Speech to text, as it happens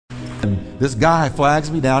And this guy flags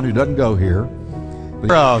me down who doesn't go here.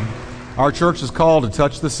 Our church is called to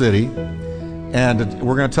touch the city, and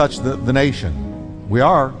we're going to touch the nation. We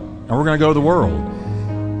are, and we're going to go to the world.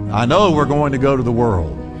 I know we're going to go to the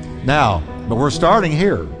world. Now, but we're starting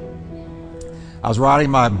here. I was riding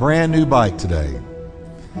my brand new bike today.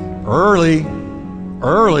 Early,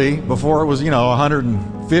 before it was,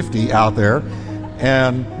 150 out there.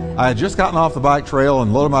 And I had just gotten off the bike trail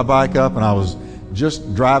and loaded my bike up, and I was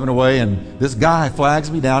just driving away, and this guy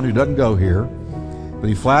flags me down who doesn't go here. But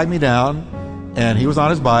he flagged me down, and he was on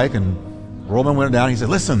his bike, and rolled my window down. He said,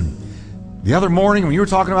 "Listen, the other morning when you were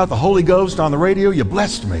talking about the Holy Ghost on the radio, you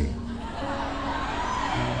blessed me."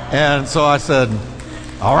 And so I said,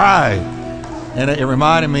 "All right." And it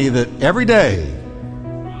reminded me that every day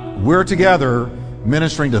we're together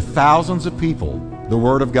ministering to thousands of people the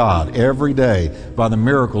Word of God every day by the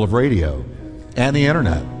miracle of radio and the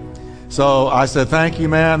internet. So I said, "Thank you,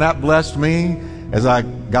 man. That blessed me," as I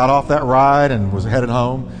got off that ride and was headed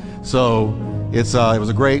home. So it was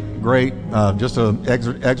a great, just an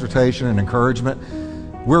exhortation and encouragement.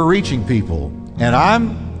 We're reaching people, and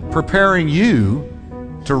I'm preparing you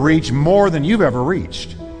to reach more than you've ever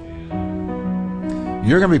reached.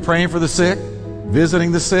 You're going to be praying for the sick,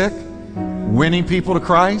 visiting the sick, winning people to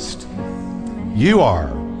Christ. You are.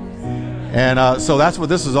 And so that's what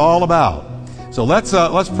this is all about. So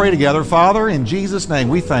let's pray together. Father, in Jesus' name,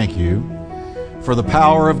 we thank you for the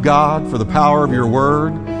power of God, for the power of your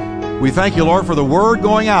word. We thank you, Lord, for the word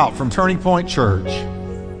going out from Turning Point Church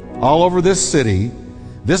all over this city,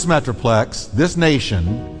 this metroplex, this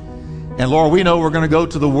nation. And Lord, we know we're going to go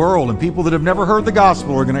to the world, and people that have never heard the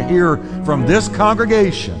gospel are going to hear from this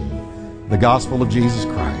congregation the gospel of Jesus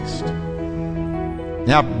Christ.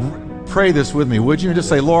 Now, pray this with me, would you? Just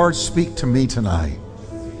say, "Lord, speak to me tonight.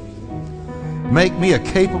 Make me a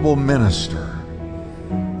capable minister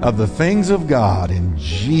of the things of God in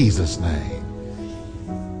Jesus' name."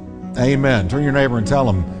 Amen. Turn to your neighbor and tell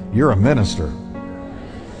him, you're a minister.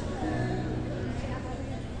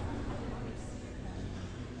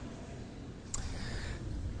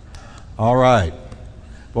 All right.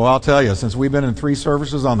 Well, I'll tell you, since we've been in 3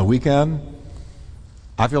 services on the weekend,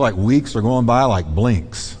 I feel like weeks are going by like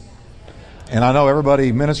blinks. And I know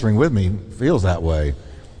everybody ministering with me feels that way.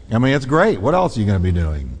 I mean, it's great. What else are you going to be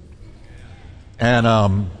doing?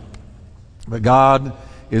 And but God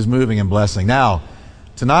is moving and blessing. Now,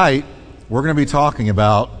 tonight, we're going to be talking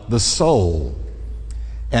about the soul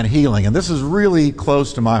and healing. And this is really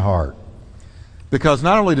close to my heart. Because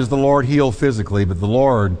not only does the Lord heal physically, but the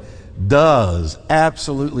Lord does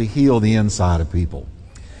absolutely heal the inside of people.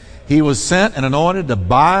 He was sent and anointed to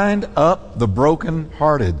bind up the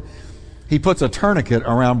brokenhearted. He puts a tourniquet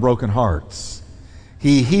around broken hearts.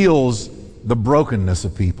 He heals the brokenness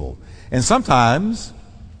of people. And sometimes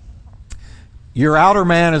your outer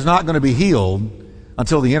man is not going to be healed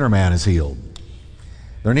until the inner man is healed.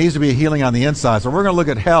 There needs to be a healing on the inside. So we're going to look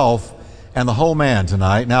at health and the whole man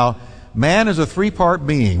tonight. Now, man is a 3-part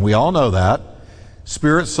being. We all know that.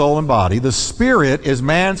 Spirit, soul, and body. The spirit is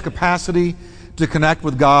man's capacity to connect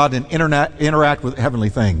with God and interact with heavenly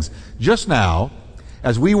things. Just now,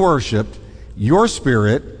 as we worshiped, your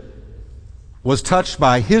spirit was touched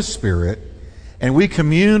by his spirit, and we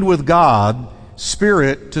communed with God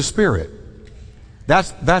spirit to spirit.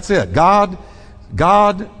 That's it. God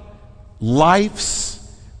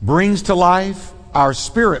brings to life our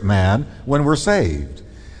spirit man when we're saved.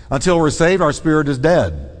 Until we're saved, our spirit is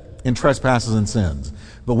dead in trespasses and sins.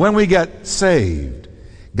 But when we get saved,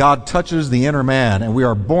 God touches the inner man and we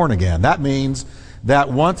are born again. That means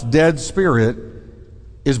that once dead spirit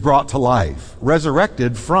is brought to life,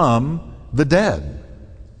 resurrected from the dead.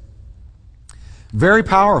 Very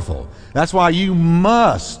powerful. That's why you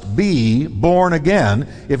must be born again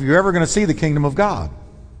if you're ever going to see the kingdom of God.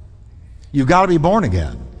 You've got to be born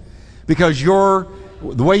again. Because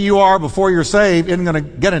the way you are before you're saved isn't going to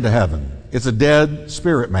get into heaven. It's a dead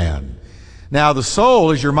spirit man. Now, the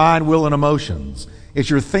soul is your mind, will, and emotions. It's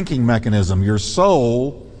your thinking mechanism. Your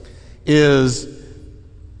soul is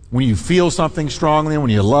when you feel something strongly, when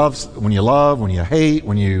you love, when you hate,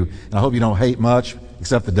 and I hope you don't hate much,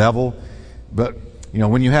 except the devil. But,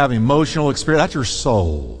 when you have emotional experience, that's your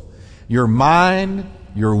soul. Your mind,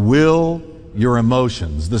 your will, your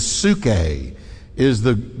emotions. The psyche is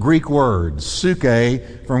the Greek word, psyche,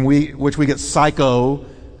 from which we get psychology.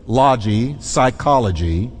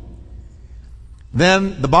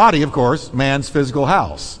 Then the body, of course, man's physical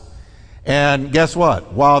house. And guess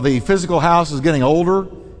what? While the physical house is getting older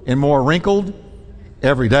and more wrinkled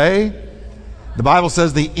every day, the Bible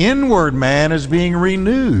says the inward man is being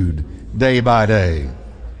renewed day by day.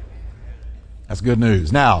 That's good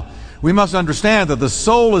news. Now, we must understand that the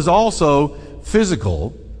soul is also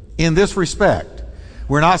physical in this respect.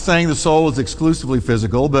 We're not saying the soul is exclusively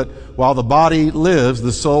physical, but while the body lives,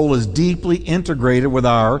 the soul is deeply integrated with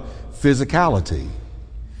our physicality.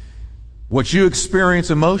 What you experience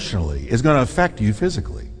emotionally is going to affect you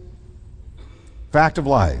physically. Fact of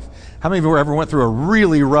life. How many of you ever went through a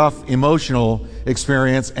really rough emotional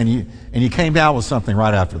experience and you came down with something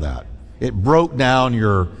right after that? It broke down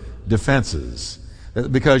your defenses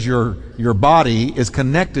because your body is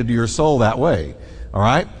connected to your soul that way. All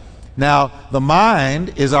right? Now, the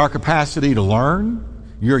mind is our capacity to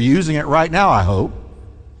learn. You're using it right now, I hope.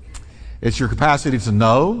 It's your capacity to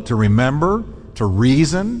know, to remember, to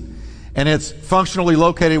reason, and it's functionally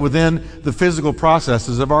located within the physical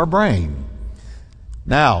processes of our brain.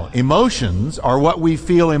 Now, emotions are what we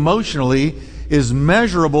feel emotionally is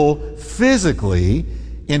measurable physically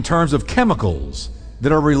in terms of chemicals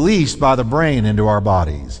that are released by the brain into our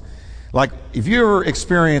bodies. Like if you ever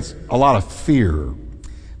experience a lot of fear,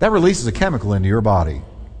 that releases a chemical into your body.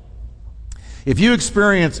 If you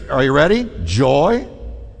experience, are you ready? Joy,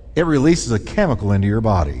 it releases a chemical into your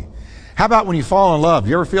body. How about when you fall in love? Do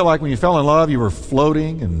you ever feel like when you fell in love you were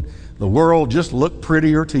floating and the world just looked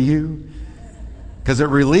prettier to you? Because it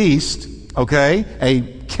released,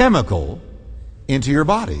 a chemical into your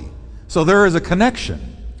body. So there is a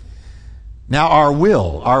connection. Now our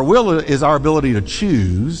will is our ability to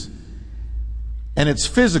choose, and it's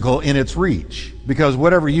physical in its reach, because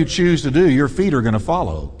whatever you choose to do, your feet are going to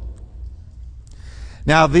follow.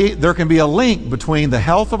 Now there can be a link between the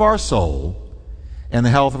health of our soul and the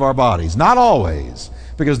health of our bodies. Not always,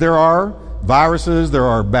 because there are viruses, there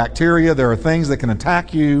are bacteria, there are things that can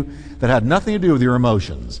attack you that had nothing to do with your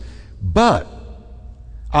emotions. But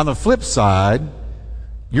on the flip side,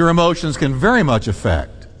 your emotions can very much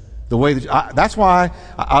affect the way that that's why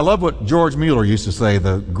I love what George Mueller used to say,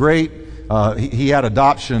 the great he had an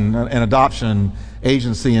adoption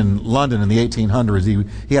agency in London in the 1800s.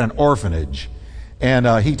 He had an orphanage,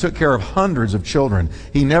 and he took care of hundreds of children.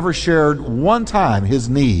 He never shared one time his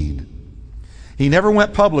need. He never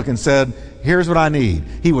went public and said, here's what I need.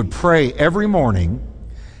 He would pray every morning,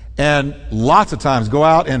 and lots of times go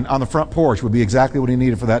out and on the front porch would be exactly what he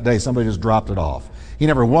needed for that day. Somebody just dropped it off. He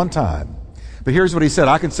never one time. But here's what he said: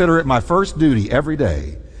 I consider it my first duty every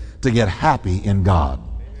day to get happy in God.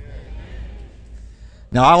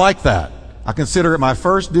 Now I like that. I consider it my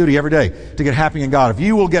first duty every day to get happy in God. If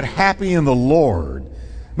you will get happy in the Lord,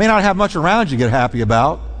 may not have much around you to get happy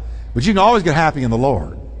about, but you can always get happy in the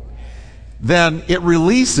Lord. Then it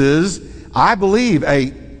releases, I believe,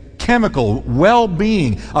 a chemical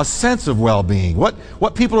well-being, a sense of well-being.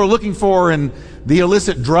 What people are looking for in the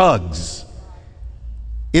illicit drugs.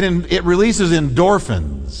 It releases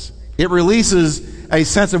endorphins. It releases a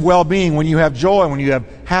sense of well-being when you have joy, when you have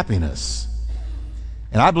happiness.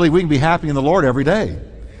 And I believe we can be happy in the Lord every day.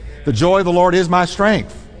 The joy of the Lord is my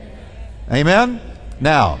strength. Amen?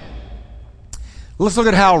 Now, let's look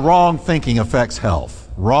at how wrong thinking affects health.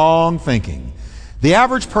 Wrong thinking. The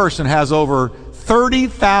average person has over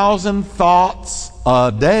 30,000 thoughts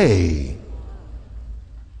a day.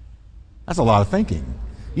 That's a lot of thinking.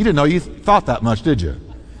 You didn't know you thought that much, did you?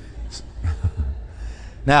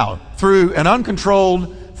 Now, through an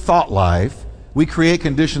uncontrolled thought life, we create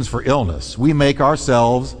conditions for illness. We make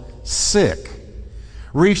ourselves sick.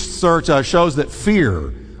 Research shows that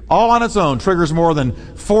fear, all on its own, triggers more than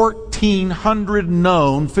 1,400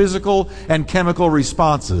 known physical and chemical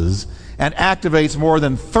responses and activates more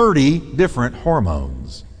than 30 different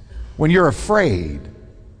hormones when you're afraid.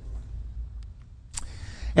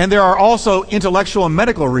 And there are also intellectual and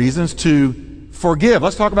medical reasons to forgive.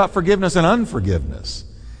 Let's talk about forgiveness and unforgiveness.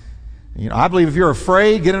 I believe if you're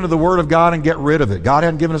afraid, get into the Word of God and get rid of it. God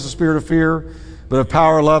hadn't given us a spirit of fear, but of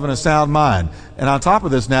power, love, and a sound mind. And on top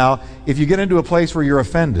of this now, if you get into a place where you're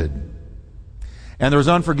offended and there's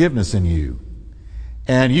unforgiveness in you,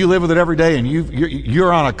 and you live with it every day, and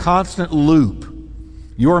you're on a constant loop,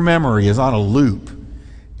 your memory is on a loop,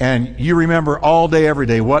 and you remember all day, every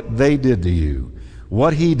day, what they did to you,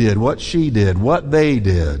 what he did, what she did, what they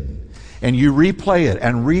did. And you replay it,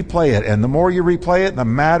 and the more you replay it, the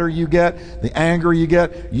madder you get, the angrier you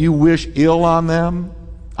get, you wish ill on them.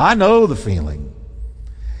 I know the feeling.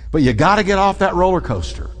 But you got to get off that roller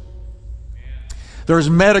coaster.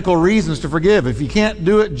 There's medical reasons to forgive. If you can't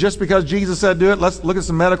do it just because Jesus said do it, let's look at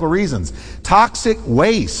some medical reasons. Toxic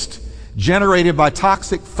waste generated by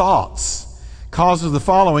toxic thoughts causes the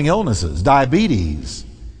following illnesses: diabetes,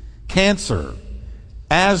 cancer,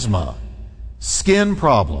 asthma, skin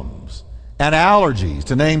problems, and allergies,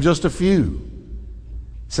 to name just a few,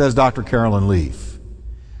 says Dr. Carolyn Leaf.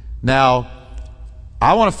 Now,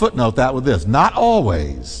 I want to footnote that with this. Not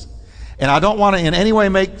always. And I don't want to in any way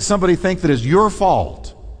make somebody think that it's your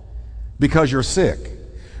fault because you're sick.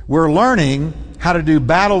 We're learning how to do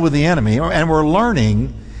battle with the enemy, and we're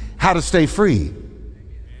learning how to stay free.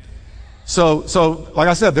 So like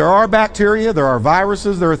I said, there are bacteria, there are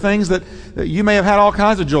viruses, there are things that you may have had all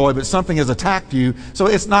kinds of joy, but something has attacked you. So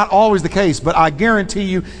it's not always the case, but I guarantee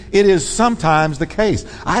you it is sometimes the case.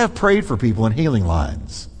 I have prayed for people in healing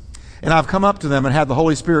lines, and I've come up to them and had the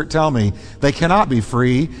Holy Spirit tell me they cannot be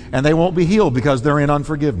free and they won't be healed because they're in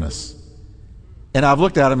unforgiveness. And I've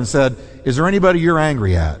looked at them and said, is there anybody you're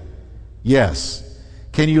angry at? Yes.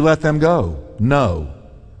 Can you let them go? No.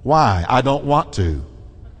 Why? I don't want to.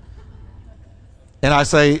 And I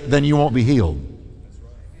say, then you won't be healed.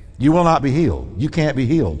 You will not be healed. You can't be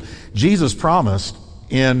healed. Jesus promised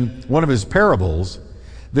in one of his parables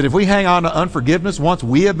that if we hang on to unforgiveness, once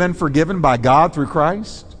we have been forgiven by God through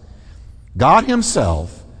Christ, God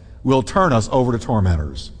himself will turn us over to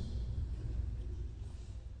tormentors.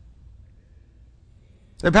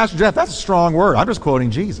 And Pastor Jeff, that's a strong word. I'm just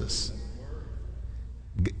quoting Jesus.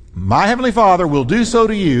 My Heavenly Father will do so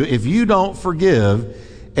to you if you don't forgive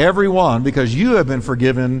everyone, because you have been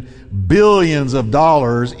forgiven billions of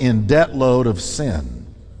dollars in debt load of sin.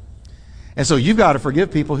 And so you've got to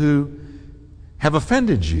forgive people who have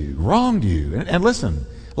offended you, wronged you. And listen,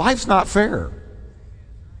 life's not fair.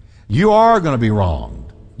 You are going to be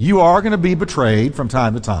wronged. You are going to be betrayed from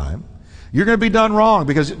time to time. You're going to be done wrong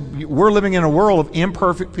because we're living in a world of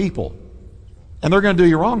imperfect people. And they're going to do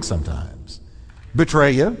you wrong sometimes.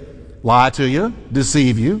 Betray you, lie to you,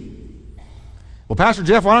 deceive you. Well, Pastor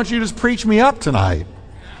Jeff, why don't you just preach me up tonight?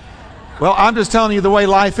 Well, I'm just telling you the way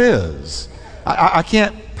life is. I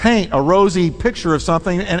can't paint a rosy picture of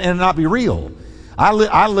something and not be real. I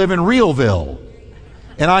live in Realville,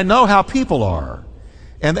 and I know how people are.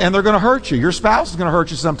 And they're going to hurt you. Your spouse is going to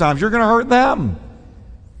hurt you sometimes. You're going to hurt them.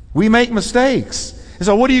 We make mistakes. And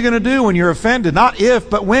so what are you going to do when you're offended? Not if,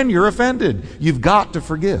 but when you're offended. You've got to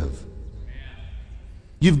forgive.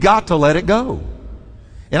 You've got to let it go.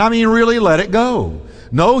 And I mean really let it go.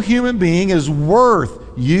 No human being is worth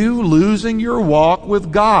you losing your walk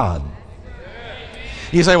with God.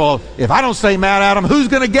 You say, well, if I don't stay mad at him, who's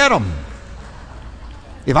going to get him?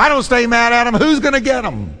 If I don't stay mad at him, who's going to get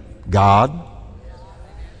him? God.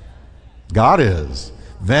 God is.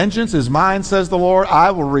 Vengeance is mine, says the Lord.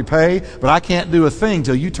 I will repay, but I can't do a thing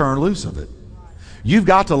till you turn loose of it. You've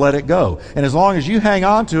got to let it go. And as long as you hang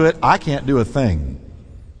on to it, I can't do a thing.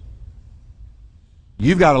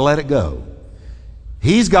 You've got to let it go.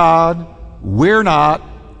 He's God. We're not.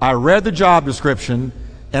 I read the job description,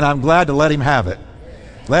 and I'm glad to let him have it.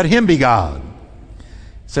 Let him be God.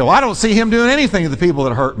 So I don't see him doing anything to the people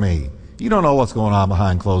that hurt me. You don't know what's going on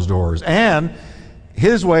behind closed doors. And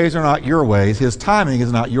his ways are not your ways. His timing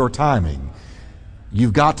is not your timing.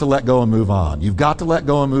 You've got to let go and move on. You've got to let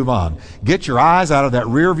go and move on. Get your eyes out of that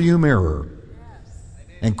rear view mirror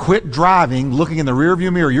and quit driving looking in the rear view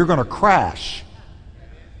mirror. You're going to crash.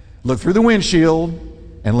 Look through the windshield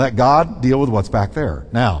and let God deal with what's back there.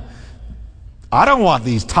 Now, I don't want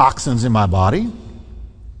these toxins in my body.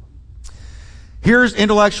 Here's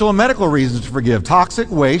intellectual and medical reasons to forgive. Toxic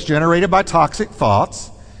waste generated by toxic thoughts.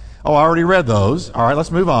 Oh, I already read those. All right,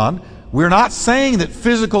 let's move on. We're not saying that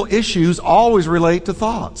physical issues always relate to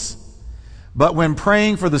thoughts. But when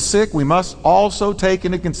praying for the sick, we must also take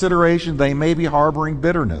into consideration they may be harboring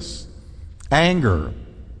bitterness, anger,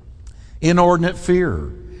 inordinate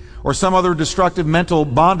fear, or some other destructive mental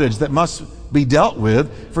bondage that must be dealt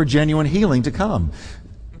with for genuine healing to come.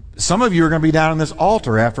 Some of you are going to be down on this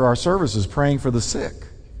altar after our services praying for the sick.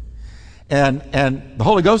 And the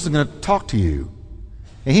Holy Ghost is going to talk to you.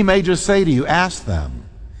 And he may just say to you, ask them,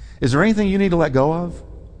 is there anything you need to let go of?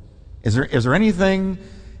 Is there anything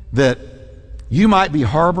that you might be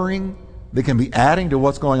harboring that can be adding to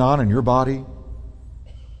what's going on in your body?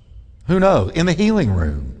 Who knows? In the healing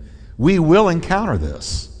room, we will encounter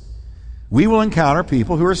this. We will encounter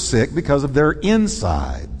people who are sick because of their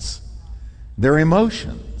insides, their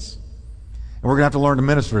emotions. And we're going to have to learn to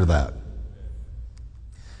minister to that.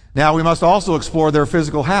 Now, we must also explore their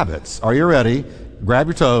physical habits. Are you ready? Grab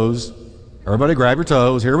your toes. Everybody grab your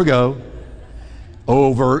toes. Here we go.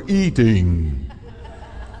 Overeating.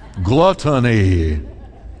 Gluttony.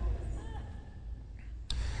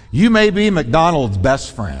 You may be McDonald's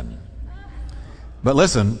best friend. But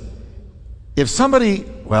listen, if somebody,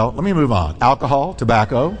 well, let me move on. Alcohol,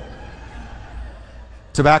 tobacco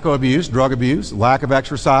abuse, drug abuse, lack of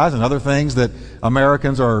exercise, and other things that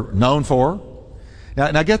Americans are known for.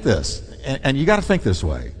 Now get this, and you got to think this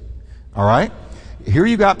way, all right? Here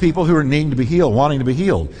you got people who are needing to be healed, wanting to be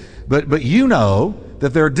healed. But you know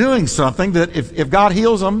that they're doing something that if God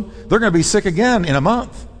heals them, they're going to be sick again in a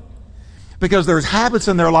month. Because there's habits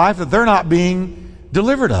in their life that they're not being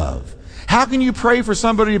delivered of. How can you pray for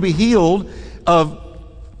somebody to be healed of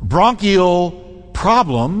bronchial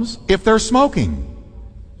problems if they're smoking?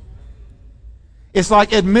 It's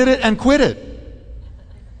like admit it and quit it.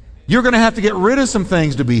 You're going to have to get rid of some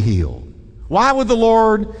things to be healed. Why would the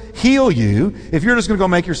Lord heal you if you're just going to go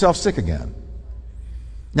make yourself sick again?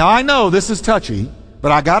 Now, I know this is touchy,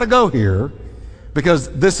 but I got to go here because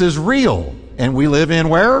this is real. And we live in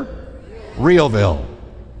where? Realville.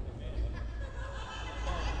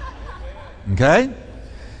 Okay?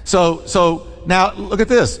 So now look at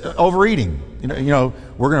this. Overeating. You know,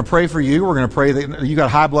 we're going to pray for you. We're going to pray that you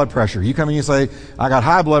got high blood pressure. You come in and you say, I got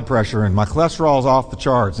high blood pressure and my cholesterol's off the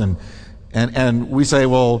charts. And we say,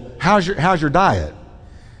 well, how's your diet?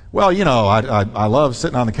 Well, you know, I love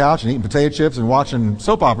sitting on the couch and eating potato chips and watching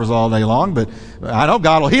soap operas all day long, but I know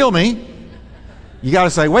God will heal me. You got to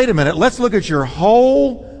say, wait a minute, let's look at your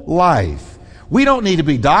whole life. We don't need to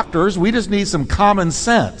be doctors. We just need some common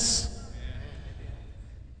sense.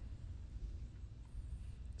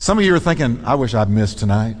 Some of you are thinking, I wish I'd missed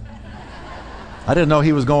tonight. I didn't know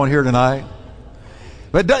he was going here tonight.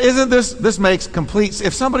 But isn't this makes complete,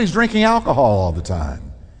 if somebody's drinking alcohol all the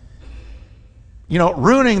time, you know,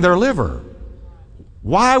 ruining their liver,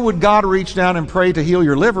 why would God reach down and pray to heal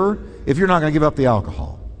your liver if you're not going to give up the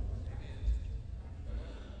alcohol?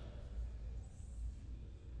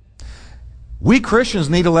 We Christians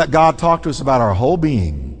need to let God talk to us about our whole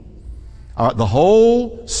being, the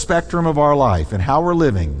whole spectrum of our life and how we're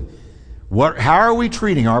living. How are we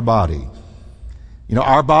treating our body? You know,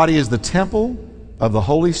 our body is the temple of the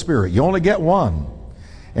Holy Spirit. You only get one.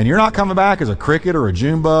 And you're not coming back as a cricket or a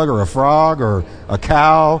June bug or a frog or a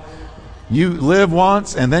cow. You live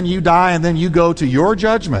once and then you die and then you go to your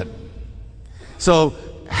judgment. So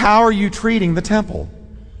how are you treating the temple?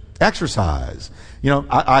 Exercise. You know,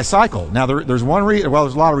 I cycle. Now, there's one reason, well,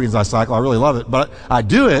 there's a lot of reasons I cycle. I really love it. But I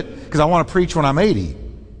do it because I want to preach when I'm 80.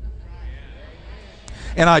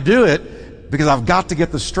 And I do it because I've got to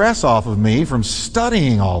get the stress off of me from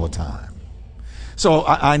studying all the time. So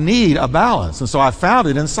I need a balance. And so I found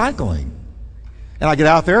it in cycling. And I get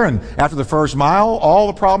out there, and after the first mile, all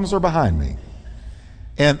the problems are behind me.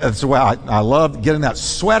 And that's why I love getting that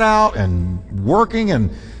sweat out and working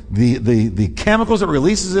and the chemicals it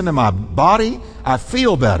releases into my body. I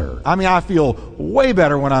feel better. I mean, I feel way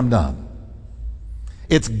better when I'm done.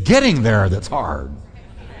 It's getting there that's hard.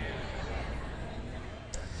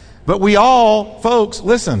 But we all, folks,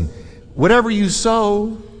 listen, whatever you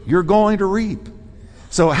sow, you're going to reap.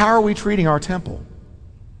 So how are we treating our temple?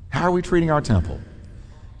 How are we treating our temple?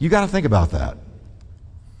 You got to think about that.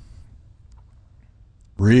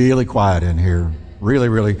 Really quiet in here. Really,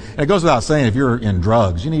 really. And it goes without saying, if you're in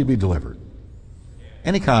drugs, you need to be delivered.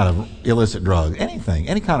 Any kind of illicit drug, anything,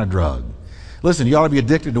 any kind of drug. Listen, you ought to be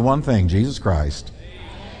addicted to one thing, Jesus Christ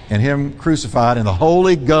and Him crucified, and the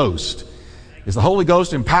Holy Ghost. Is the Holy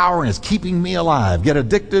Ghost empowering? Is keeping me alive. Get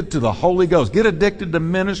addicted to the Holy Ghost. Get addicted to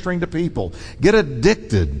ministering to people. Get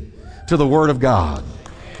addicted to the Word of God.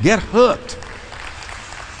 Get hooked.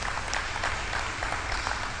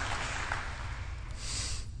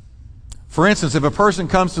 For instance, if a person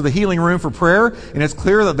comes to the healing room for prayer and it's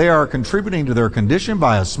clear that they are contributing to their condition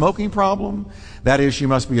by a smoking problem, that issue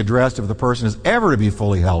must be addressed if the person is ever to be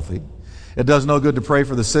fully healthy. It does no good to pray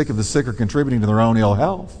for the sick if the sick are contributing to their own ill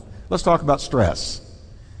health. Let's talk about stress.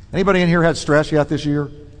 Anybody in here had stress yet this year?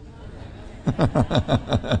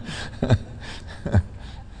 All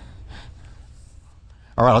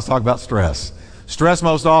right, let's talk about stress. Stress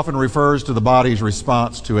most often refers to the body's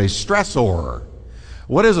response to a stressor.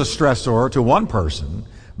 What is a stressor to one person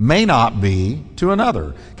may not be to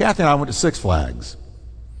another. Kathy and I went to Six Flags,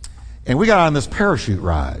 and we got on this parachute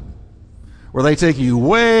ride where they take you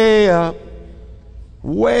way up,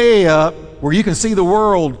 where you can see the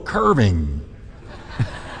world curving.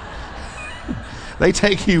 They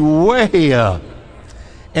take you way up.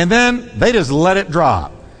 And then they just let it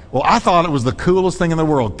drop. Well, I thought it was the coolest thing in the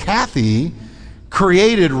world. Kathy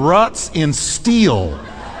created ruts in steel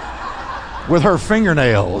with her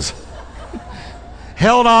fingernails.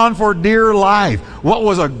 Held on for dear life. What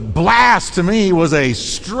was a blast to me was a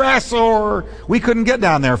stressor. We couldn't get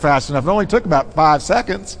down there fast enough. It only took about 5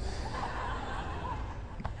 seconds.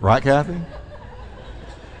 Right, Kathy?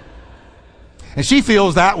 And she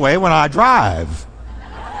feels that way when I drive.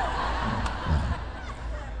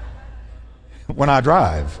 When I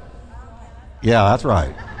drive. Yeah, that's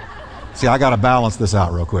right. See, I got to balance this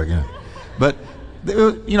out real quick. Yeah. But,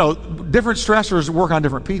 you know, different stressors work on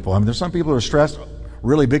different people. I mean, there's some people who are stressed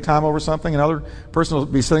really big time over something. Another person will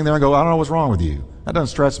be sitting there and go, I don't know what's wrong with you. That doesn't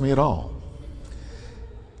stress me at all.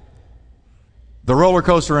 The roller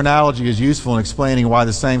coaster analogy is useful in explaining why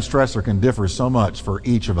the same stressor can differ so much for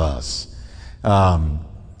each of us.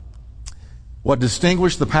 What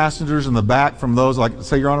distinguished the passengers in the back from those, like,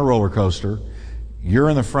 say you're on a roller coaster, you're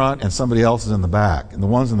in the front and somebody else is in the back. And the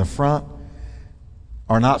ones in the front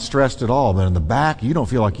are not stressed at all. But in the back, you don't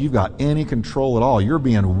feel like you've got any control at all. You're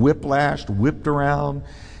being whiplashed, whipped around.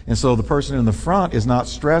 And so the person in the front is not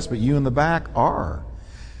stressed, but you in the back are.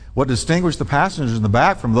 What distinguished the passengers in the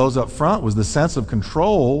back from those up front was the sense of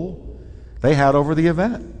control they had over the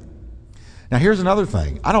event. Now here's another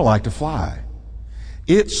thing. I don't like to fly.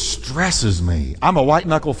 It stresses me. I'm a white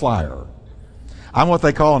knuckle flyer. I'm what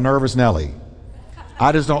they call a nervous Nelly.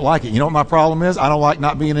 I just don't like it. You know what my problem is? I don't like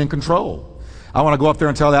not being in control. I want to go up there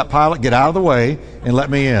and tell that pilot, get out of the way and let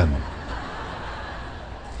me in.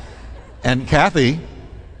 And Kathy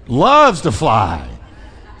loves to fly.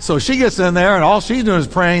 So she gets in there and all she's doing is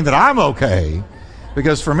praying that I'm okay.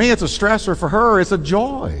 Because for me it's a stressor, for her it's a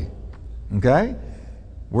joy. Okay?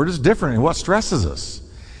 We're just different in what stresses us.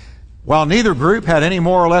 While neither group had any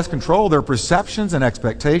more or less control, their perceptions and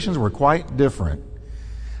expectations were quite different.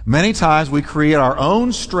 Many times we create our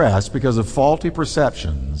own stress because of faulty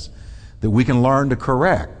perceptions that we can learn to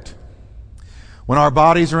correct. When our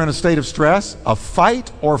bodies are in a state of stress, a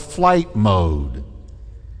fight or flight mode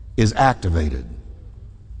is activated.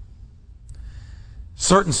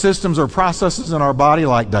 Certain systems or processes in our body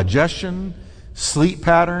like digestion, sleep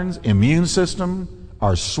patterns, immune system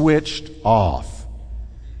are switched off.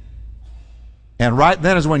 And right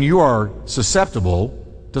then is when you are susceptible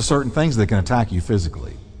to certain things that can attack you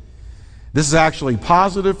physically. This is actually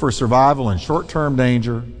positive for survival in short-term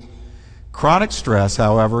danger. Chronic stress,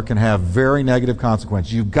 however, can have very negative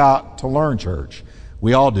consequences. You've got to learn, church.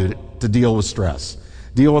 We all do, to deal with stress.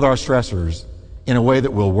 Deal with our stressors in a way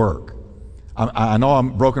that will work. I know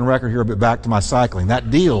I'm broken record here, but back to my cycling. That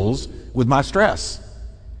deals with my stress.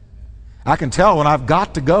 I can tell when I've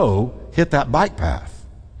got to go hit that bike path.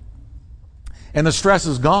 And the stress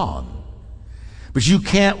is gone. But you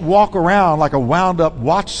can't walk around like a wound up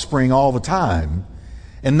watch spring all the time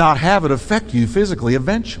and not have it affect you physically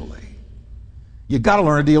eventually. You've got to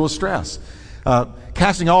learn to deal with stress.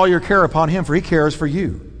 Casting all your care upon Him, for He cares for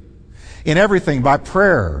you. In everything, by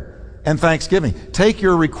prayer and thanksgiving, take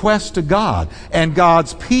your requests to God, and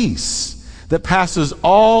God's peace that passes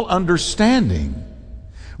all understanding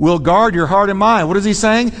will guard your heart and mind. What is He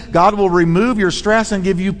saying? God will remove your stress and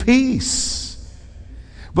give you peace.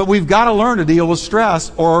 But we've got to learn to deal with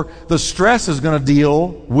stress, or the stress is going to deal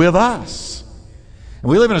with us. And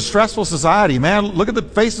we live in a stressful society. Man, look at the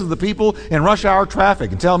faces of the people in rush hour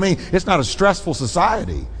traffic and tell me it's not a stressful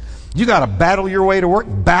society. You got to battle your way to work,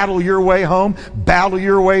 battle your way home, battle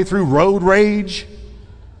your way through road rage.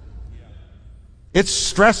 It's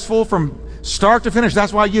stressful from start to finish.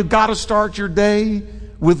 That's why you've got to start your day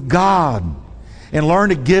with God and learn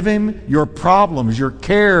to give Him your problems, your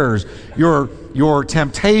cares, your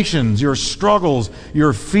temptations, your struggles,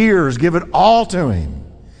 your fears. Give it all to Him.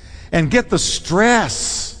 And get the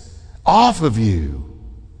stress off of you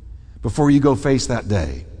before you go face that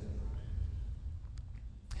day.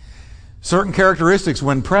 Certain characteristics,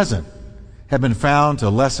 when present, have been found to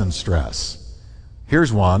lessen stress.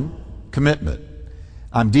 Here's one: commitment.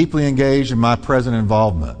 I'm deeply engaged in my present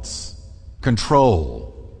involvements.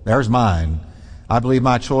 Control. There's mine. I believe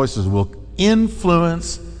my choices will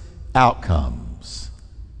influence outcomes.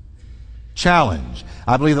 Challenge.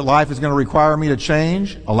 I believe that life is going to require me to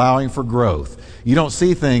change, allowing for growth. You don't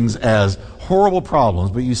see things as horrible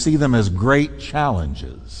problems, but you see them as great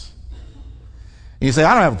challenges. And you say,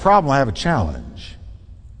 I don't have a problem, I have a challenge.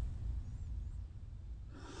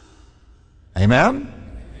 Amen?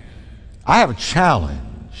 I have a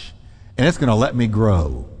challenge, and it's going to let me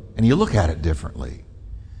grow. And you look at it differently.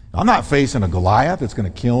 I'm not facing a Goliath that's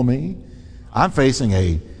going to kill me. I'm facing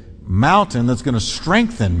a mountain that's going to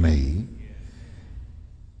strengthen me.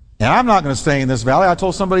 And I'm not going to stay in this valley. I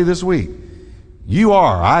told somebody this week,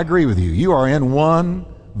 I agree with you, you are in one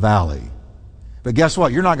valley. But guess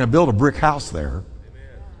what? You're not going to build a brick house there.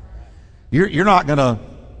 You're not going to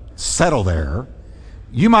settle there.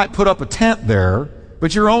 You might put up a tent there,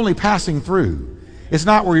 but you're only passing through. It's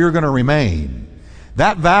not where you're going to remain.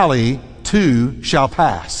 That valley too shall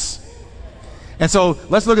pass. And so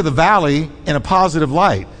let's look at the valley in a positive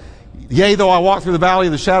light. Yea, though I walk through the valley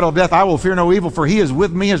of the shadow of death, I will fear no evil, for He is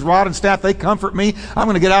with me. His rod and staff, they comfort me. I'm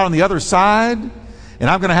going to get out on the other side, and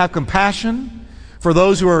I'm going to have compassion for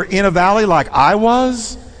those who are in a valley like I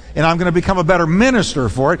was, and I'm going to become a better minister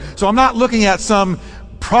for it. So I'm not looking at some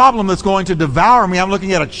problem that's going to devour me. I'm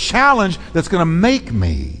looking at a challenge that's going to make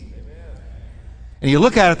me. And you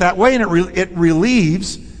look at it that way, and it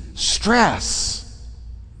relieves stress.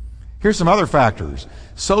 Here's some other factors.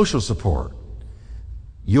 Social support.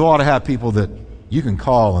 You ought to have people that you can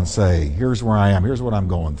call and say, here's where I am, here's what I'm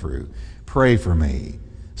going through. Pray for me.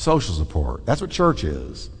 Social support. That's what church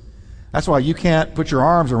is. That's why you can't put your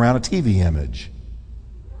arms around a TV image.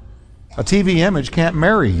 A TV image can't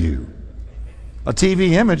marry you. A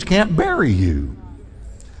TV image can't bury you.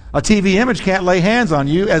 A TV image can't lay hands on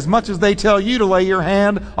you as much as they tell you to lay your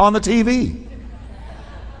hand on the TV.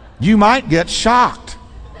 You might get shocked.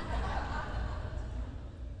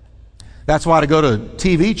 That's why to go to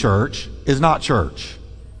TV church is not church.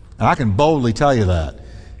 And I can boldly tell you that.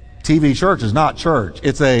 TV church is not church.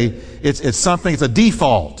 It's something, it's a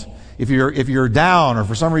default. If you're down or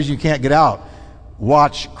for some reason you can't get out,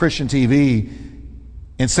 watch Christian TV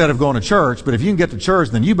instead of going to church. But if you can get to church,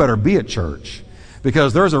 then you better be at church,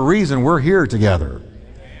 because there's a reason we're here together.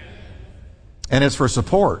 And it's for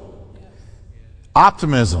support.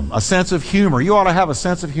 Optimism, a sense of humor. You ought to have a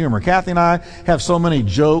sense of humor. Kathy and I have so many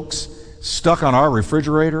jokes stuck on our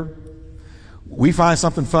refrigerator. We find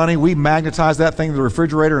something funny, we magnetize that thing to the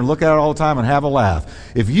refrigerator and look at it all the time and have a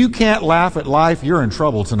laugh. If you can't laugh at life, you're in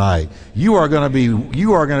trouble tonight. You are going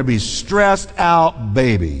to be stressed out,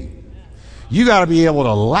 baby. You got to be able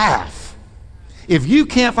to laugh. If you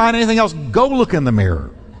can't find anything else, go look in the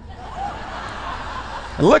mirror.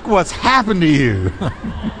 And look what's happened to you.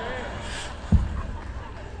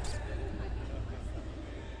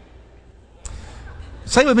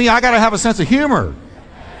 Say with me, I got to have a sense of humor.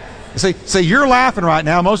 Say, you're laughing right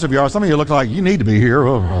now. Most of you are. Some of you look like you need to be here.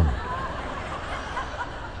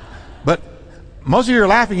 But most of you are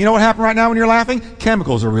laughing. You know what happened right now when you're laughing?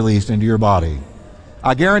 Chemicals are released into your body.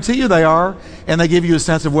 I guarantee you they are. And they give you a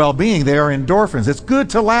sense of well-being. They are endorphins. It's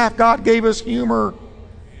good to laugh. God gave us humor.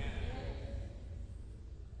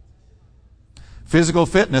 Physical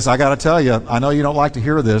fitness, I got to tell you, I know you don't like to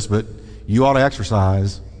hear this, but you ought to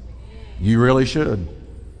exercise. You really should.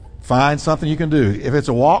 Find something you can do. If it's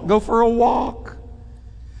a walk, go for a walk.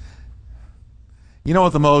 You know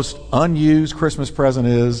what the most unused Christmas present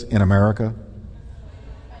is in America?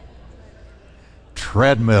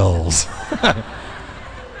 Treadmills.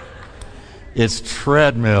 It's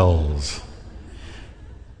treadmills.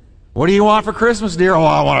 What do you want for Christmas, dear? Oh,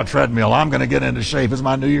 I want a treadmill. I'm going to get into shape. It's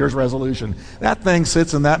my New Year's resolution. That thing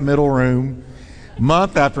sits in that middle room.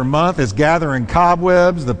 Month after month, it's gathering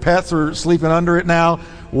cobwebs. The pets are sleeping under it now.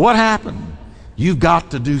 What happened? You've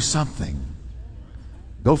got to do something.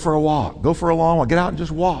 Go for a walk. Go for a long walk. Get out and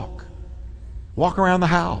just walk. Walk around the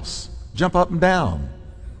house. Jump up and down.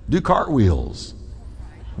 Do cartwheels.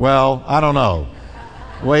 Well, I don't know.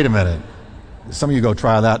 Wait a minute. Some of you go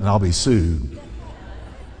try that and I'll be sued.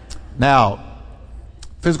 Now,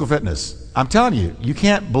 physical fitness. I'm telling you, you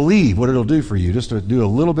can't believe what it'll do for you just to do a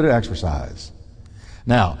little bit of exercise.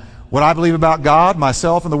 Now, what I believe about God,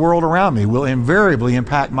 myself, and the world around me will invariably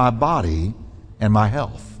impact my body and my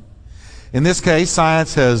health. In this case,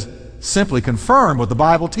 science has simply confirmed what the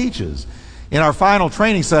Bible teaches. In our final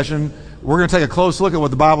training session, we're going to take a close look at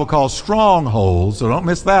what the Bible calls strongholds, so don't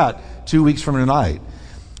miss that 2 weeks from tonight,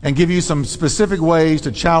 and give you some specific ways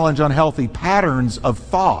to challenge unhealthy patterns of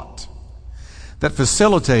thought that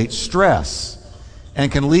facilitate stress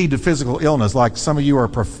and can lead to physical illness. Like some of you are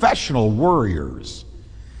professional worriers.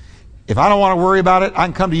 If I don't want to worry about it, I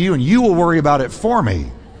can come to you and you will worry about it for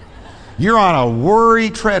me. You're on a worry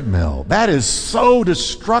treadmill. That is so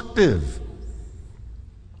destructive.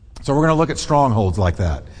 So we're going to look at strongholds like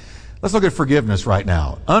that. Let's look at forgiveness right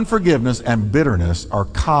now. Unforgiveness and bitterness are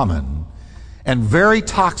common and very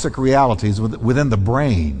toxic realities within the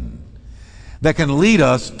brain that can lead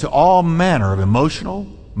us to all manner of emotional,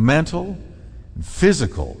 mental, and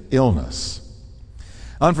physical illness.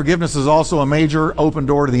 Unforgiveness is also a major open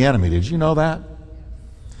door to the enemy. Did you know that?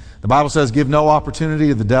 The Bible says, give no opportunity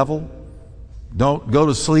to the devil. Don't go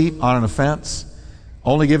to sleep on an offense.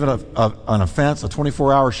 Only give an offense a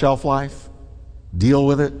 24-hour shelf life. Deal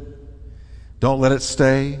with it. Don't let it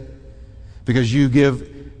stay. Because you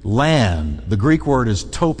give land. The Greek word is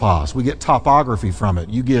topos. We get topography from it.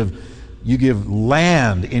 You give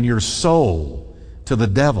land in your soul to the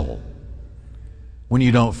devil when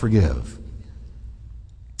you don't forgive.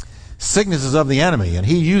 Sickness is of the enemy, and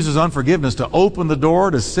he uses unforgiveness to open the door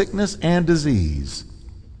to sickness and disease.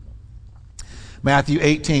 Matthew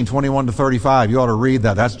 18:21-35. You ought to read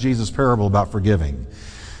that. That's Jesus' parable about forgiving.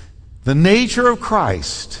 The nature of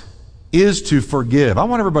Christ is to forgive. I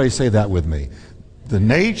want everybody to say that with me. The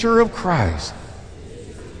nature of Christ.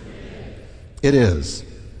 It is.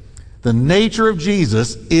 The nature of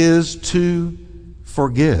Jesus is to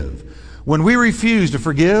forgive. When we refuse to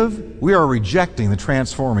forgive, we are rejecting the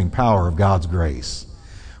transforming power of God's grace.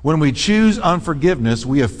 When we choose unforgiveness,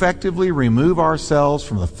 we effectively remove ourselves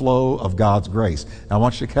from the flow of God's grace. Now, I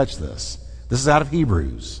want you to catch this. This is out of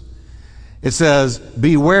Hebrews. It says,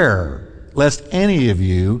 beware lest any of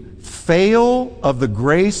you fail of the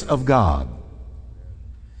grace of God.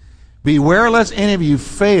 Beware lest any of you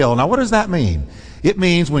fail. Now, what does that mean? It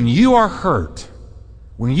means when you are hurt,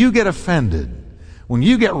 when you get offended, when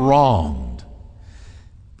you get wronged,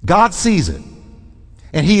 God sees it.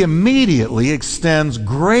 And He immediately extends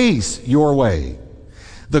grace your way.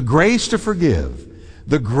 The grace to forgive,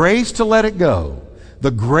 the grace to let it go,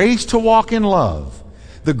 the grace to walk in love,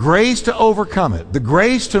 the grace to overcome it, the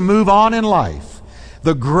grace to move on in life.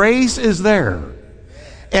 The grace is there.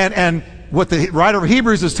 And what the writer of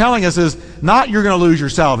Hebrews is telling us is not you're going to lose your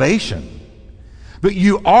salvation, but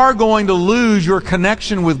you are going to lose your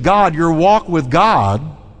connection with God, your walk with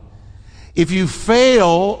God, if you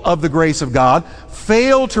fail of the grace of God,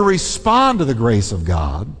 fail to respond to the grace of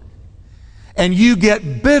God, and you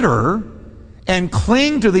get bitter and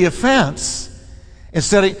cling to the offense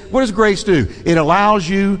instead of, what does grace do? It allows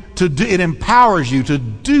you to do, it empowers you to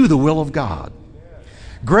do the will of God.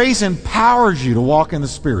 Grace empowers you to walk in the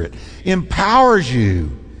Spirit, empowers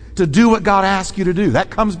you to do what God asks you to do.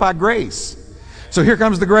 That comes by grace. So here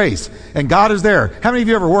comes the grace, and God is there. How many of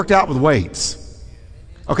you ever worked out with weights?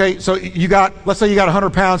 Okay, so let's say you got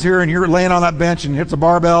 100 pounds here, and you're laying on that bench and hits a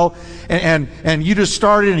barbell, and you just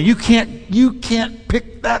started, and you can't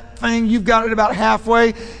pick that thing. You've got it about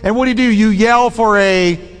halfway, and what do? You yell for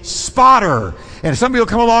a spotter, and somebody will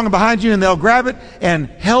come along behind you, and they'll grab it and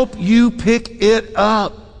help you pick it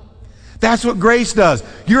up. That's what grace does.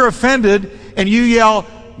 You're offended, and you yell,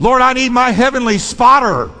 "Lord, I need my heavenly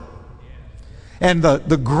spotter." And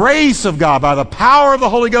the grace of God, by the power of the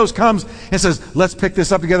Holy Ghost, comes and says, let's pick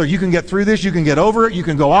this up together. You can get through this. You can get over it. You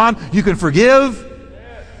can go on. You can forgive.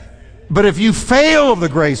 But if you fail of the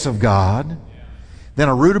grace of God, then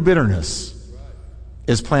a root of bitterness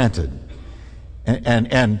is planted.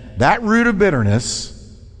 And that root of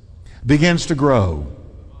bitterness begins to grow.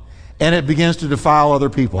 And it begins to defile other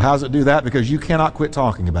people. How does it do that? Because you cannot quit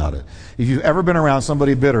talking about it. If you've ever been around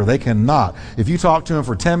somebody bitter, they cannot. If you talk to them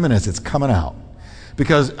for 10 minutes, it's coming out.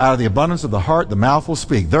 Because out of the abundance of the heart, the mouth will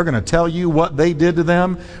speak. They're going to tell you what they did to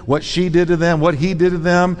them, what she did to them, what he did to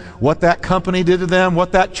them, what that company did to them,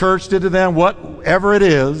 what that church did to them, whatever it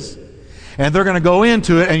is. And they're going to go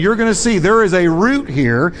into it, and you're going to see there is a root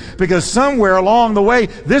here, because somewhere along the way,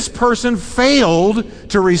 this person failed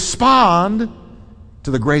to respond to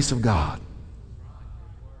the grace of God.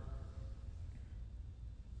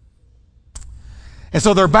 And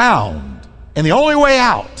so they're bound. And the only way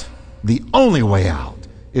out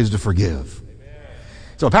is to forgive.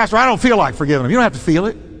 So, Pastor, I don't feel like forgiving them. You don't have to feel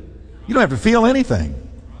it. You don't have to feel anything.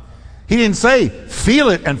 He didn't say feel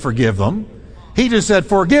it and forgive them. He just said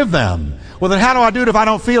forgive them. Well, then how do I do it if I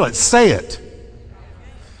don't feel it? Say it.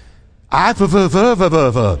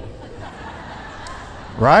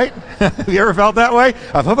 Right? Have you ever felt that way?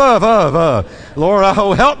 Lord,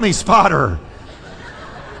 oh, help me, spotter.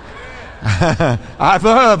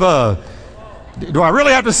 Do I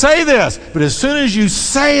really have to say this? But as soon as you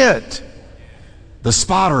say it, the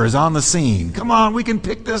spotter is on the scene. Come on, we can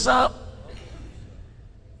pick this up.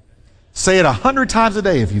 Say it 100 times a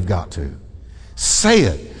day if you've got to. Say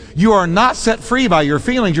it. You are not set free by your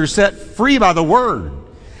feelings. You're set free by the Word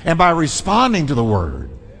and by responding to the Word.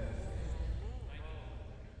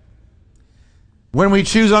 When we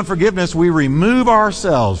choose unforgiveness, we remove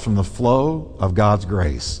ourselves from the flow of God's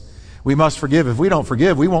grace. We must forgive. If we don't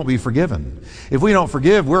forgive, we won't be forgiven. If we don't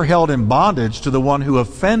forgive, we're held in bondage to the one who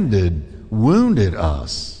offended, wounded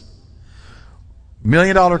us. $1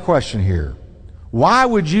 million question here. Why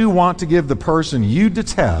would you want to give the person you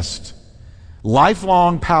detest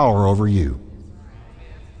lifelong power over you?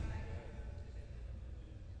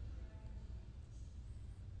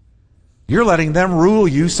 You're letting them rule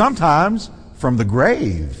you sometimes from the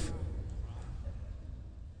grave.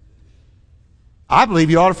 I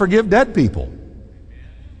believe you ought to forgive dead people.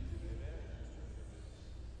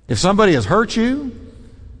 If somebody has hurt you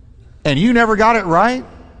and you never got it right,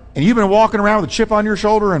 and you've been walking around with a chip on your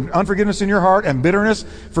shoulder and unforgiveness in your heart and bitterness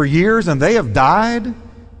for years, and they have died,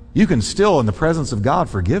 you can still, in the presence of God,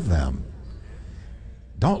 forgive them.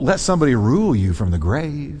 Don't let somebody rule you from the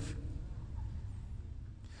grave.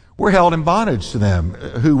 We're held in bondage to them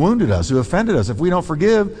who wounded us, who offended us. If we don't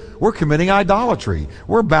forgive, we're committing idolatry.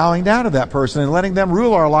 We're bowing down to that person and letting them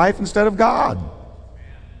rule our life instead of God.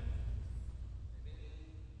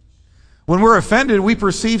 When we're offended, we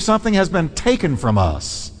perceive something has been taken from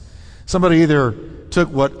us. Somebody either took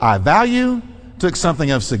what I value, took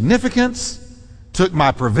something of significance, took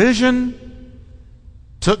my provision,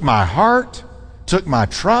 took my heart, took my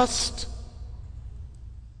trust.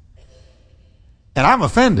 And I'm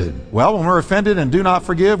offended. Well, when we're offended and do not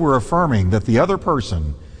forgive, we're affirming that the other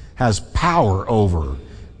person has power over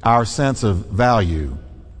our sense of value,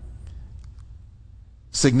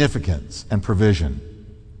 significance, and provision.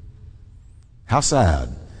 How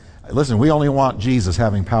sad. Listen, we only want Jesus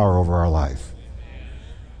having power over our life.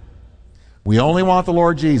 We only want the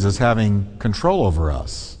Lord Jesus having control over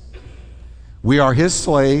us. We are His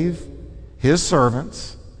slave, His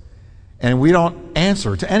servants, and we don't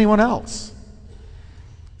answer to anyone else.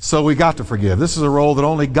 So we got to forgive. This is a role that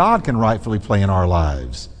only God can rightfully play in our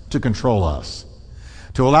lives, to control us.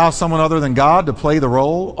 To allow someone other than God to play the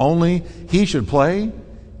role only He should play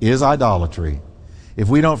is idolatry. If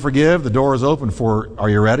we don't forgive, the door is open for, are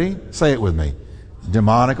you ready? Say it with me.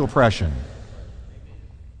 Demonic oppression.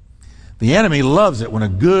 The enemy loves it when a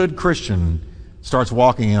good Christian starts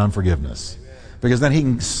walking in unforgiveness. Because then he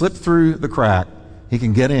can slip through the crack, he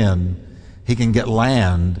can get in, he can get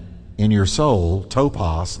land in your soul,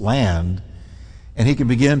 topos, land, and he can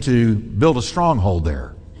begin to build a stronghold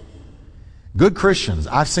there. Good Christians,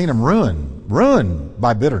 I've seen them ruined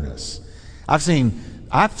by bitterness. I've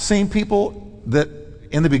seen people that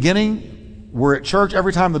in the beginning were at church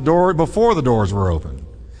every time before the doors were open.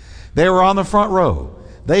 They were on the front row.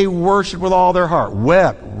 They worshiped with all their heart,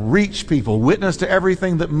 wept, reached people, witnessed to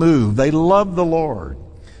everything that moved. They loved the Lord.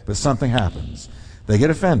 But something happens. They get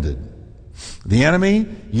offended. The enemy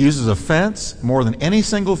uses offense more than any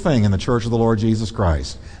single thing in the church of the Lord Jesus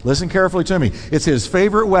Christ. Listen carefully to me. It's his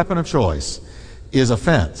favorite weapon of choice is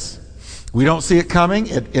offense. We don't see it coming.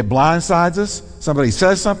 It blindsides us. Somebody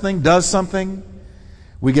says something, does something.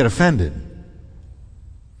 We get offended.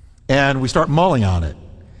 And we start mulling on it.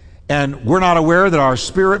 And we're not aware that our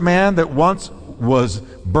spirit man that once was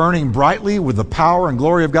burning brightly with the power and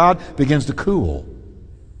glory of God begins to cool.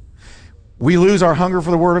 We lose our hunger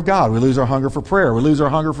for the Word of God. We lose our hunger for prayer. We lose our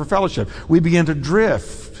hunger for fellowship. We begin to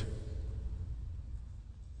drift.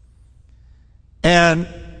 And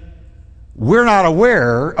we're not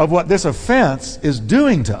aware of what this offense is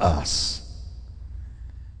doing to us.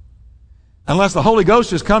 Unless the Holy Ghost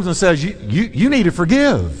just comes and says, you need to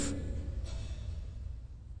forgive.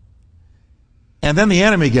 And then the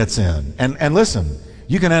enemy gets in. And listen,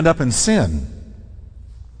 you can end up in sin.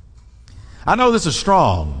 I know this is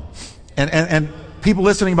strong. And people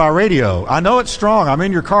listening by radio, I know it's strong. I'm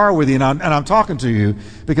in your car with you and I'm talking to you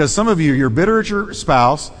because some of you, you're bitter at your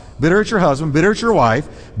spouse, bitter at your husband, bitter at your wife,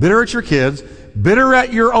 bitter at your kids, bitter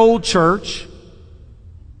at your old church.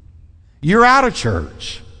 You're out of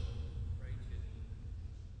church.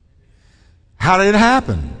 How did it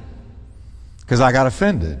happen? Because I got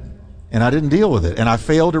offended and I didn't deal with it and I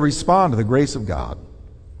failed to respond to the grace of God.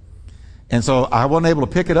 And so I wasn't able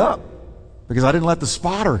to pick it up because I didn't let the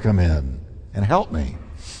spotter come in and help me.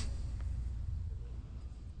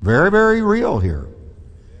 Very, very real here.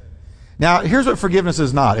 Now, here's what forgiveness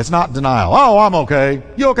is not. It's not denial. Oh, I'm okay.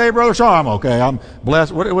 You okay, brother? Sure, I'm okay. I'm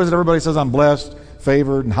blessed. What is it everybody says? I'm blessed,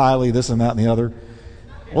 favored, and highly, this and that and the other.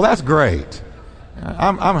 Well, that's great.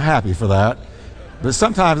 I'm happy for that. But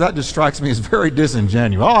sometimes that just strikes me as very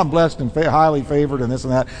disingenuous. Oh, I'm blessed and highly favored and this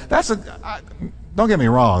and that. Don't get me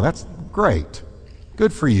wrong. That's great.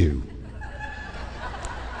 Good for you.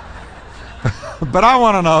 But I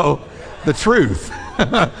want to know the truth.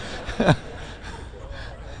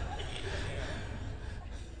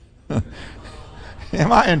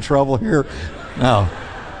 Am I in trouble here? No.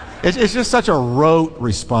 It's just such a rote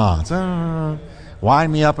response.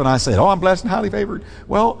 Wind me up and I say, oh, I'm blessed and highly favored.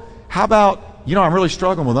 Well, how about, I'm really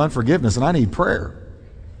struggling with unforgiveness and I need prayer.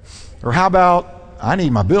 Or how about I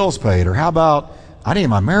need my bills paid? Or how about I need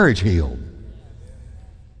my marriage healed?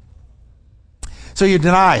 So you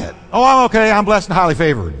deny it. Oh, I'm okay. I'm blessed and highly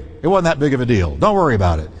favored. It wasn't that big of a deal. Don't worry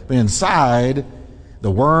about it. But inside,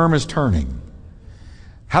 the worm is turning.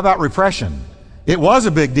 How about repression? It was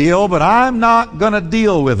a big deal, but I'm not going to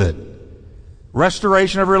deal with it.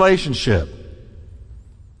 Restoration of relationship.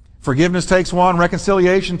 Forgiveness takes one,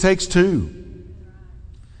 reconciliation takes two.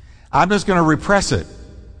 I'm just going to repress it.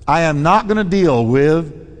 I am not going to deal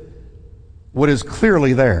with what is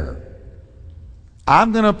clearly there.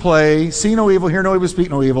 I'm going to play see no evil, hear no evil, speak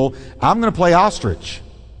no evil. I'm going to play ostrich.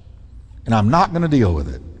 And I'm not going to deal with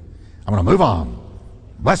it. I'm going to move on.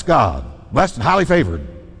 Bless God. Blessed and highly favored.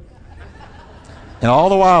 And all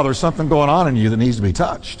the while there's something going on in you that needs to be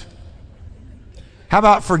touched. How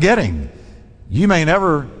about forgetting? You may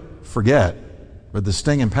never forget, but the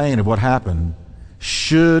sting and pain of what happened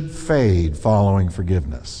should fade following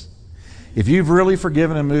forgiveness. If you've really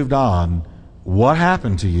forgiven and moved on, what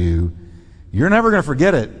happened to you, you're never going to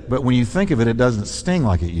forget it, but when you think of it, it doesn't sting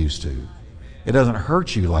like it used to. It doesn't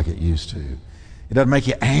hurt you like it used to. It doesn't make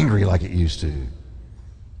you angry like it used to. And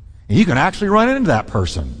you can actually run into that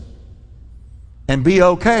person and be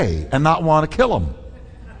okay and not want to kill them.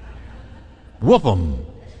 Whoop them,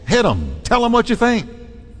 hit them, tell them what you think.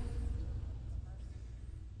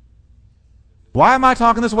 Why am I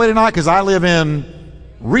talking this way tonight? Because I live in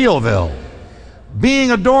Realville.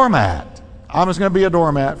 Being a doormat. I'm just going to be a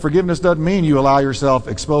doormat. Forgiveness doesn't mean you allow yourself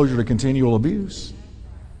exposure to continual abuse.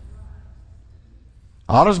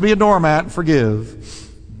 I'll just be a doormat and forgive.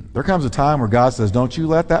 There comes a time where God says, don't you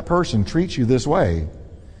let that person treat you this way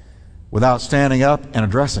without standing up and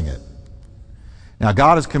addressing it. Now,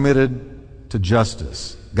 God is committed to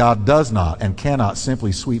justice. God does not and cannot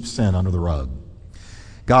simply sweep sin under the rug.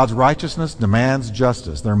 God's righteousness demands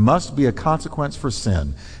justice. There must be a consequence for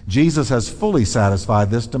sin. Jesus has fully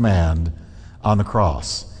satisfied this demand on the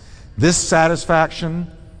cross. This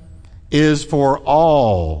satisfaction is for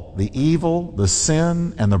all the evil, the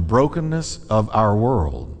sin, and the brokenness of our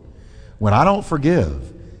world. When I don't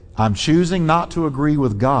forgive, I'm choosing not to agree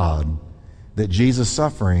with God that Jesus'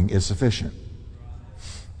 suffering is sufficient.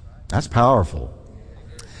 That's powerful.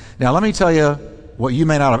 Now, let me tell you what you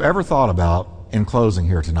may not have ever thought about in closing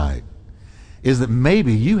here tonight, is that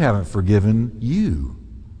maybe you haven't forgiven you.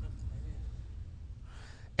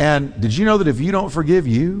 And did you know that if you don't forgive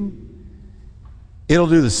you, it'll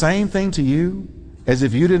do the same thing to you as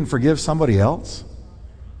if you didn't forgive somebody else?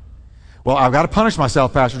 Well, I've got to punish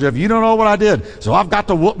myself, Pastor Jeff. You don't know what I did, so I've got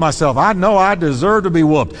to whoop myself. I know I deserve to be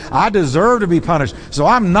whooped. I deserve to be punished, so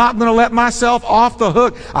I'm not going to let myself off the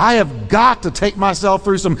hook. I have got to take myself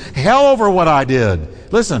through some hell over what I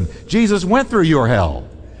did. Listen, Jesus went through your hell.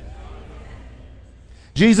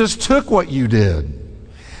 Jesus took what you did.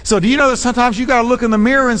 So do you know that sometimes you got to look in the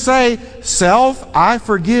mirror and say, self, I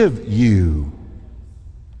forgive you.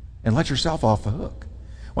 And let yourself off the hook.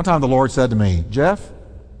 One time the Lord said to me, Jeff,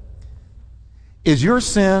 is your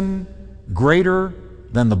sin greater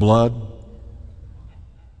than the blood?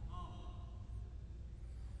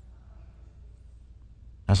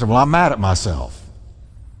 I said, well, I'm mad at myself.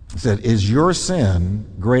 He said, is your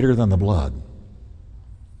sin greater than the blood?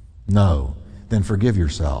 No. Then forgive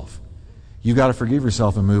yourself. You've got to forgive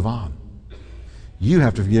yourself and move on. You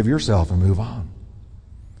have to forgive yourself and move on.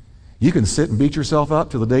 You can sit and beat yourself up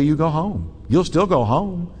till the day you go home. You'll still go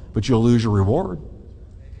home, but you'll lose your reward.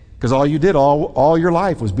 Because all you did all your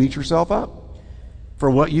life was beat yourself up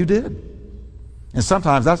for what you did. And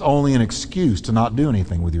sometimes that's only an excuse to not do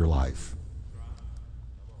anything with your life.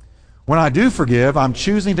 When I do forgive, I'm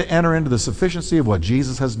choosing to enter into the sufficiency of what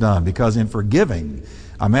Jesus has done, because in forgiving,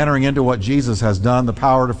 I'm entering into what Jesus has done. The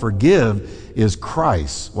power to forgive is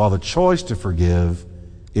Christ's, while the choice to forgive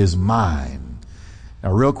is mine.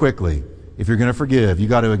 Now, real quickly, if you're going to forgive, you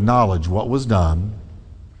got to acknowledge what was done,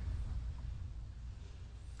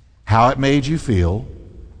 how it made you feel,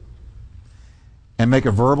 and make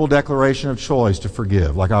a verbal declaration of choice to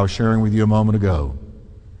forgive, like I was sharing with you a moment ago.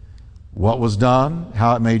 What was done,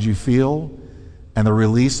 how it made you feel, and the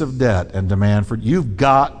release of debt and demand for... You've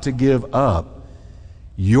got to give up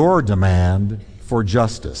your demand for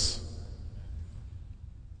justice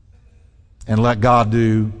and let God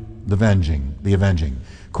do the avenging.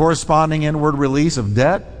 Corresponding inward release of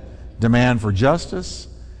debt, demand for justice,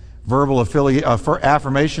 verbal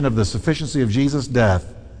affirmation of the sufficiency of Jesus'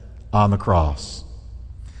 death on the cross.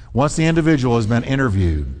 Once the individual has been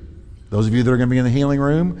interviewed, those of you that are going to be in the healing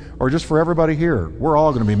room, or just for everybody here, we're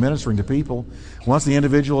all going to be ministering to people. Once the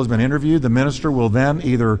individual has been interviewed, the minister will then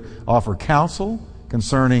either offer counsel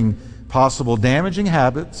concerning possible damaging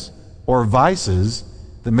habits or vices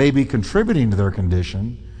that may be contributing to their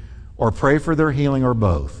condition, or pray for their healing, or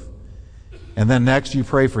both. And then next you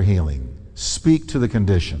pray for healing. Speak to the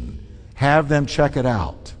condition. Have them check it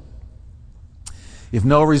out. If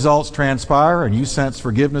no results transpire and you sense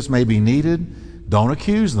forgiveness may be needed, don't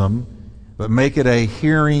accuse them, but make it a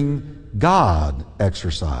hearing God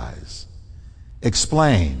exercise.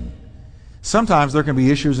 Explain. Sometimes there can be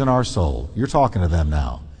issues in our soul. You're talking to them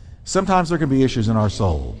now. Sometimes there can be issues in our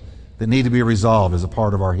soul that need to be resolved as a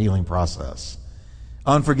part of our healing process.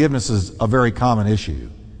 Unforgiveness is a very common issue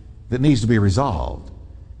that needs to be resolved.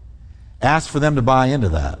 Ask for them to buy into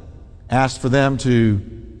that. Ask for them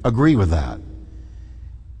to agree with that.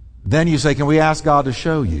 Then you say, can we ask God to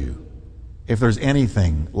show you if there's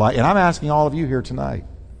anything like... And I'm asking all of you here tonight,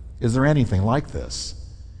 is there anything like this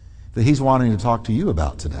that He's wanting to talk to you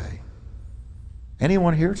about today?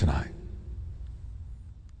 Anyone here tonight?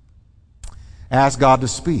 Ask God to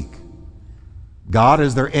speak. God,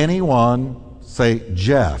 is there anyone, say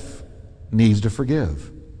Jeff, needs to forgive?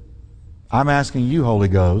 I'm asking you, Holy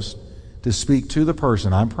Ghost, to speak to the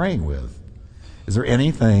person I'm praying with. Is there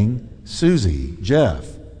anything, Susie, Jeff,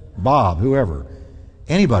 Bob, whoever,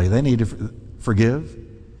 anybody they need to forgive?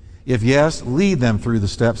 If yes, lead them through the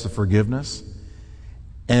steps of forgiveness.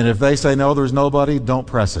 And if they say no, there's nobody, don't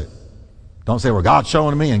press it. Don't say, well, God's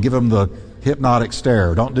showing me, and give them the hypnotic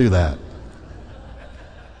stare. Don't do that.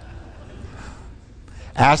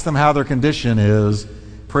 Ask them how their condition is.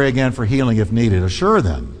 Pray again for healing if needed. Assure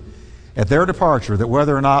them at their departure that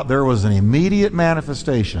whether or not there was an immediate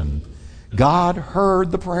manifestation, God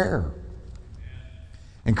heard the prayer.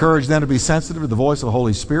 Encourage them to be sensitive to the voice of the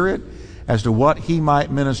Holy Spirit as to what He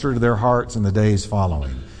might minister to their hearts in the days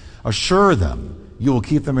following. Assure them you will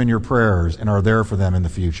keep them in your prayers and are there for them in the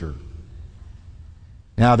future.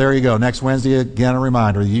 Now, there you go. Next Wednesday, again, a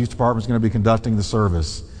reminder, the youth department is going to be conducting the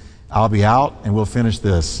service. I'll be out, and we'll finish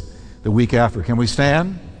this the week after. Can we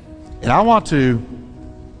stand? And I want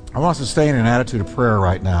us to stay in an attitude of prayer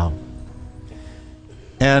right now.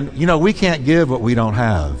 And, you know, we can't give what we don't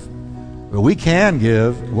have, but we can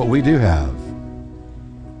give what we do have.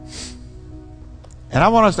 And I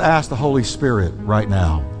want us to ask the Holy Spirit right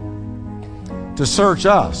now to search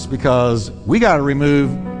us, because we got to remove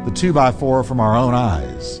the 2x4 from our own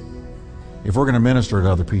eyes if we're going to minister to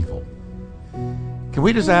other people. Can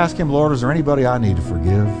we just ask Him, Lord, is there anybody I need to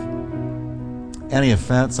forgive? Any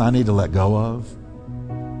offense I need to let go of?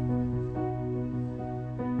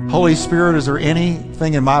 Holy Spirit, is there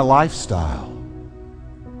anything in my lifestyle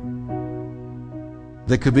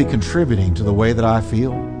that could be contributing to the way that I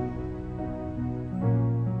feel?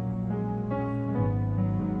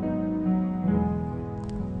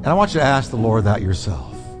 And I want you to ask the Lord that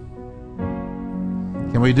yourself.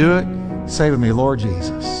 Can we do it? Say with me, Lord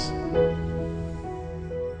Jesus,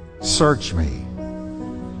 search me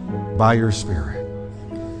by your Spirit.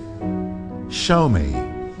 Show me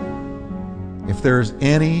if there's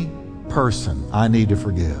any person I need to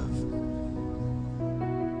forgive,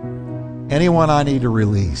 anyone I need to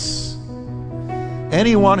release,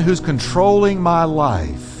 anyone who's controlling my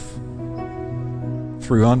life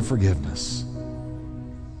through unforgiveness.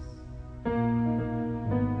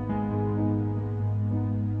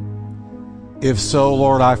 If so,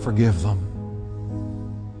 Lord, I forgive them.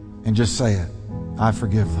 And just say it. I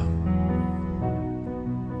forgive them.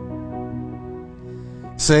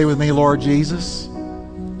 Say with me, Lord Jesus,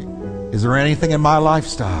 is there anything in my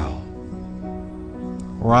lifestyle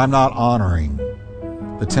where I'm not honoring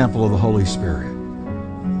the temple of the Holy Spirit?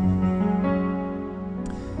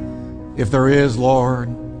 If there is, Lord,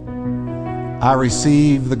 I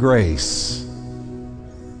receive the grace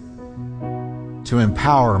to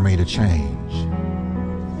empower me to change.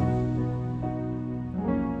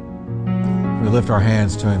 We lift our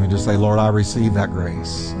hands to Him and just say, Lord, I receive that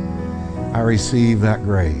grace. I receive that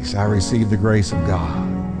grace. I receive the grace of God.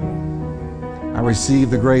 I receive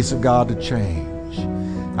the grace of God to change.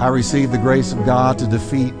 I receive the grace of God to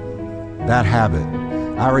defeat that habit.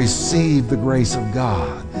 I receive the grace of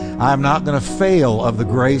God. I'm not going to fail of the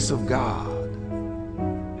grace of God.